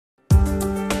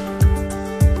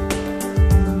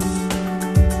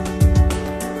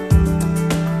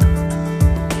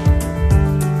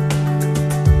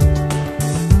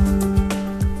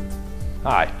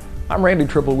I'm Randy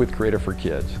Triple with Creative for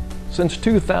Kids. Since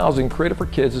 2000, Creative for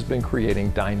Kids has been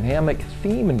creating dynamic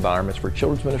theme environments for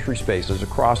children's ministry spaces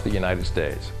across the United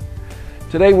States.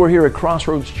 Today we're here at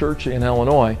Crossroads Church in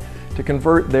Illinois to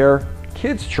convert their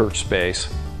kids' church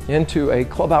space into a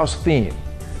clubhouse theme.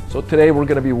 So today we're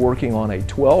going to be working on a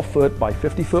 12-foot by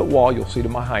 50-foot wall, you'll see to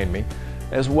behind me,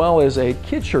 as well as a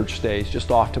kids' church stage just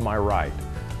off to my right.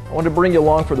 I want to bring you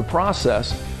along for the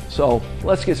process, so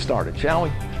let's get started, shall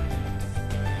we?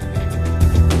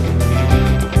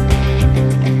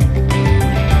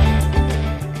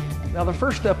 Now the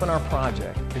first step in our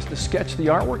project is to sketch the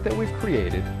artwork that we've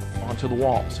created onto the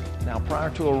walls. Now prior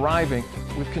to arriving,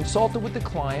 we've consulted with the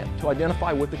client to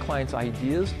identify what the client's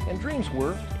ideas and dreams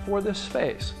were for this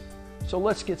space. So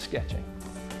let's get sketching.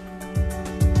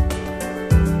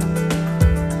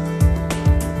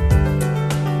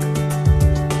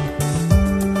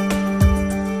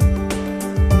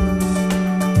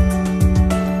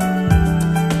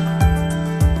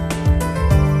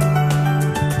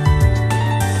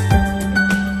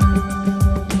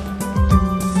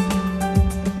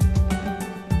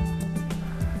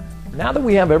 Now that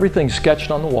we have everything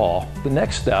sketched on the wall, the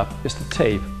next step is to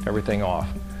tape everything off.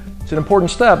 It's an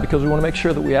important step because we want to make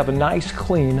sure that we have a nice,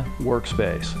 clean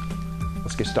workspace.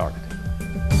 Let's get started.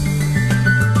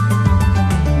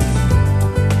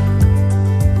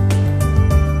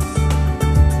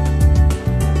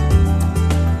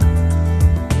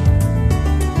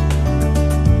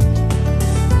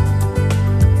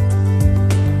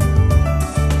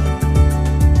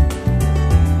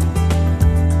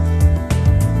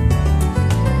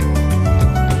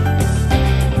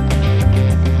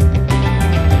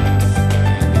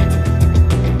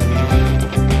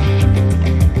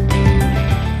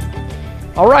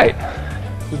 All right,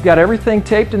 we've got everything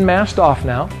taped and masked off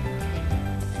now.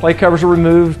 Plate covers are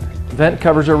removed, vent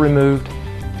covers are removed.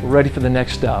 We're ready for the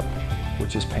next step,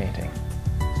 which is painting.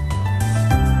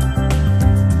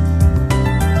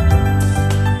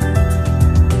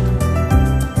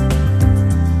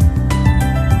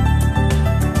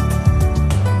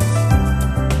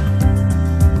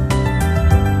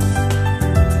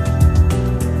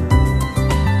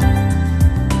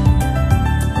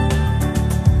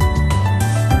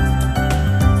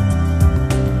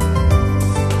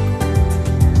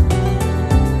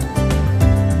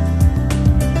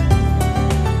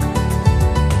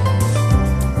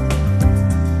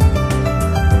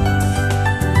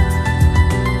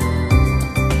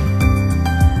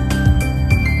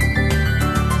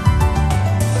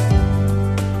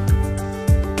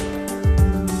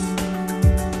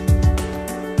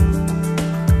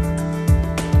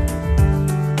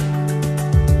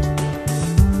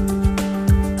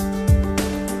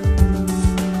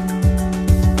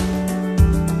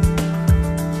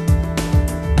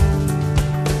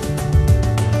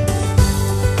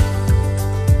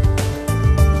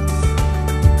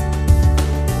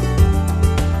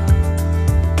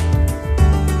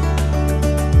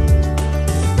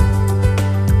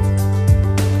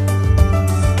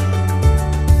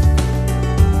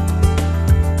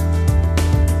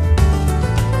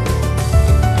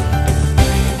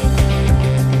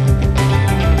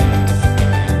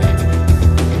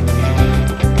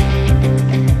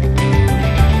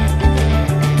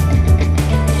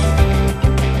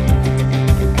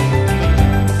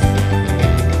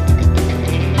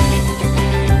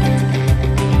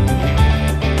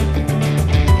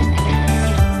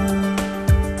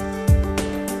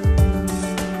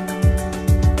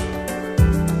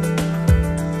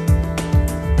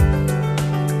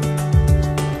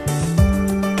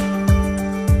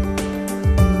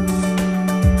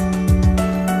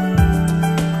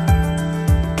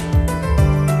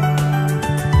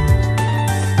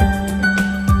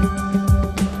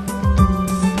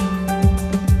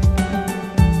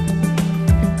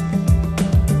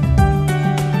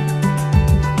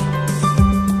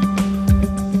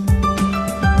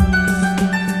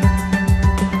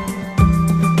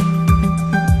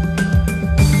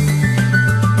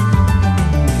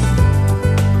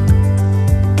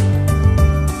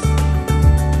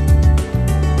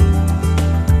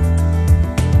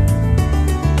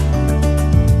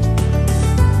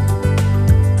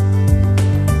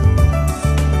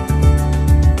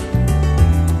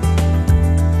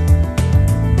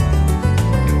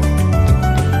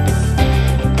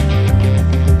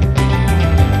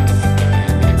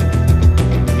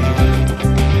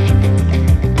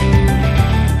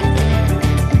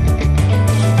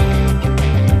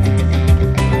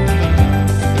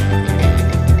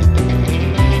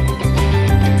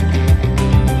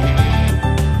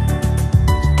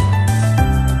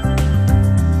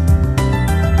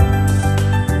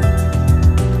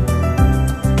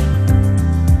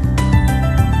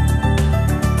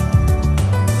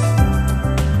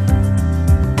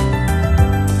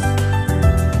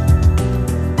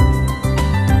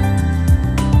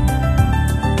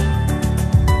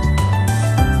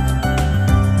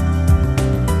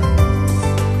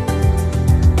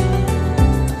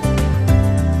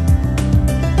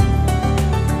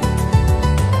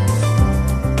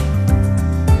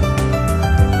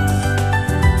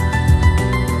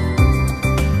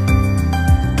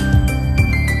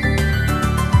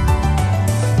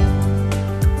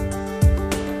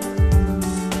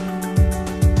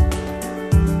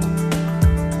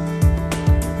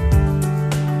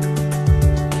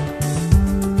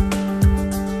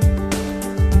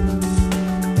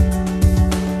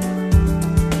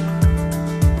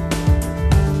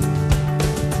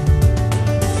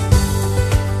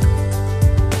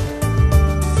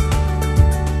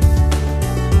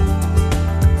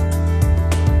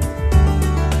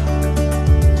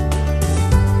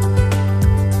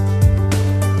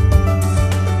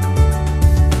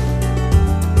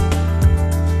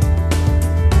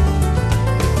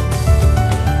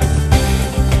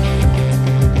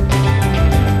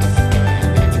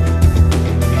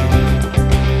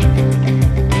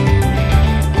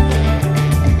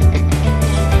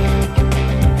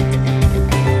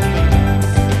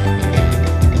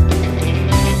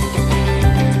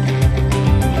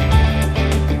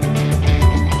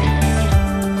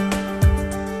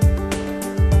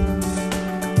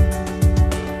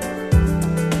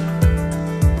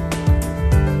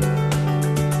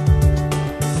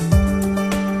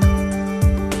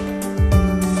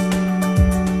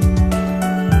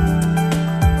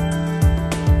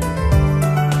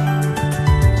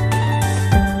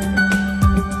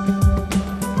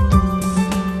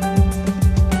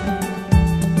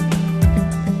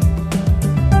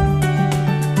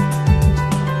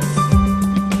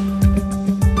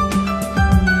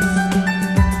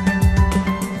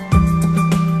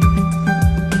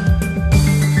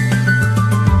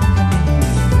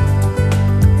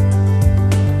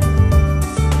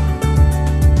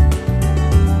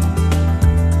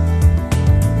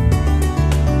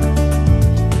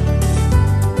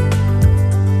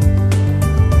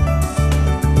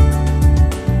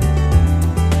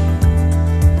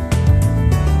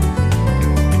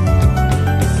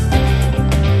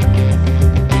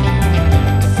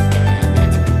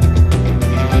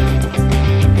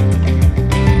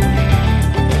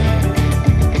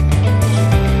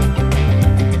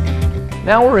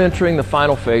 Now we're entering the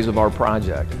final phase of our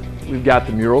project. We've got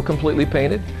the mural completely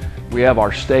painted, we have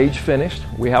our stage finished,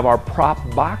 we have our prop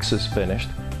boxes finished,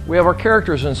 we have our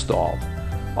characters installed.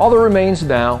 All that remains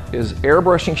now is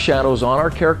airbrushing shadows on our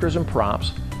characters and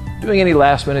props, doing any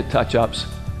last-minute touch-ups,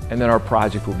 and then our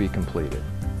project will be completed.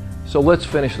 So let's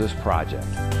finish this project.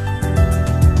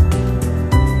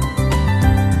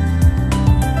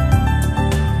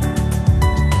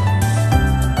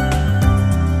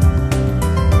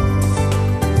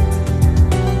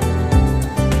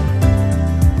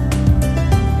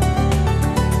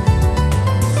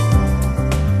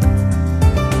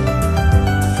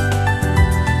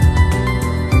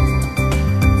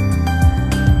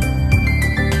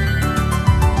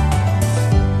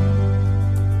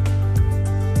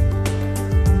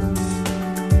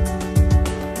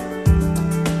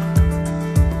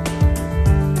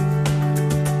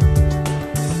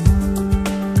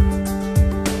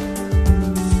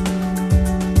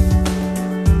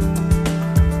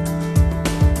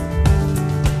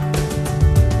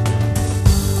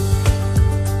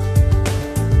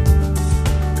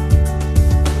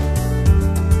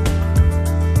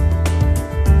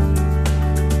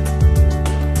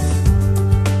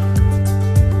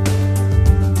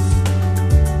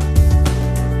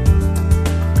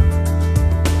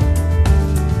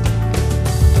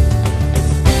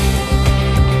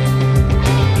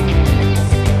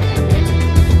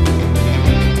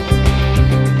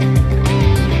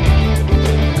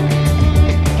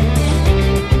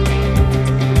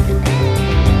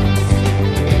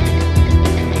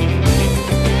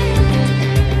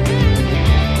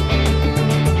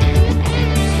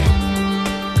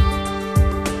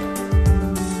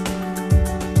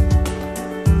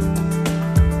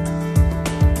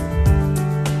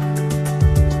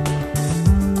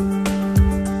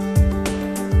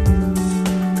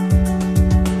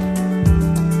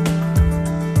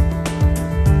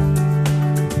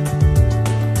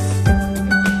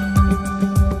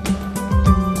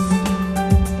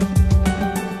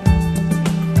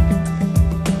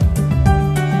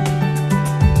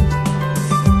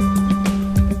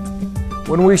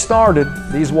 When we started,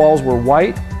 these walls were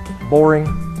white, boring,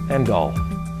 and dull.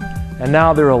 And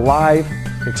now they're alive,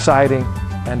 exciting,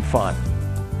 and fun.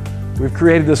 We've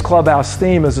created this clubhouse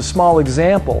theme as a small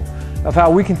example of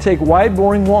how we can take white,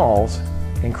 boring walls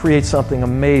and create something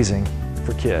amazing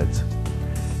for kids.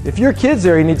 If your kids'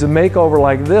 area needs a makeover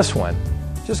like this one,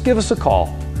 just give us a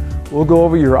call. We'll go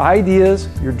over your ideas,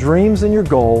 your dreams, and your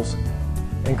goals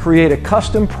and create a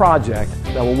custom project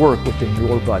that will work within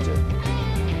your budget.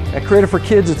 At Creative for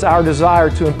Kids, it's our desire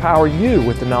to empower you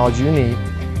with the knowledge you need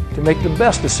to make the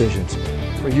best decisions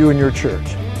for you and your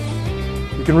church.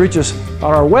 You can reach us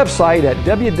on our website at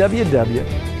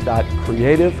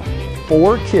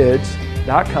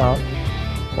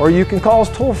www.creativeforkids.com, or you can call us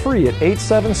toll free at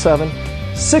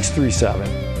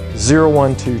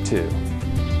 877-637-0122.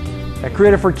 At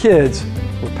Creative for Kids,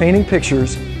 we're painting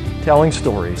pictures, telling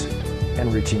stories,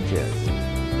 and reaching kids.